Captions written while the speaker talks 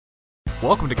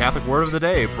Welcome to Catholic Word of the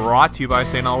Day, brought to you by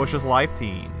St. Aloysius Life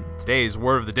Team. Today's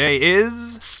word of the day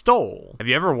is stole. Have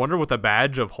you ever wondered what the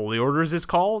badge of holy orders is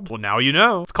called? Well, now you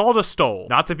know. It's called a stole,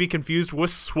 not to be confused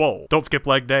with swole. Don't skip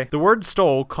leg day. The word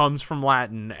stole comes from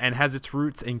Latin and has its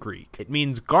roots in Greek. It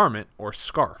means garment or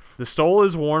scarf. The stole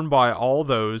is worn by all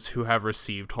those who have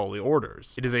received holy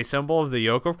orders. It is a symbol of the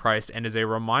yoke of Christ and is a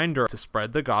reminder to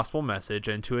spread the gospel message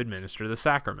and to administer the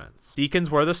sacraments.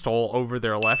 Deacons wear the stole over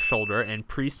their left shoulder and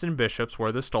priests and bishops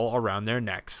wear the stole around their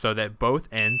necks so that both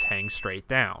ends hang straight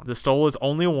down. The stole is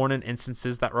only worn in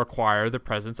instances that require the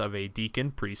presence of a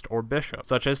deacon, priest, or bishop,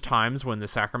 such as times when the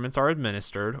sacraments are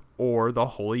administered or the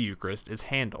Holy Eucharist is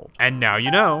handled. And now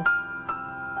you know,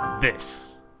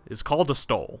 this is called a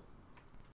stole.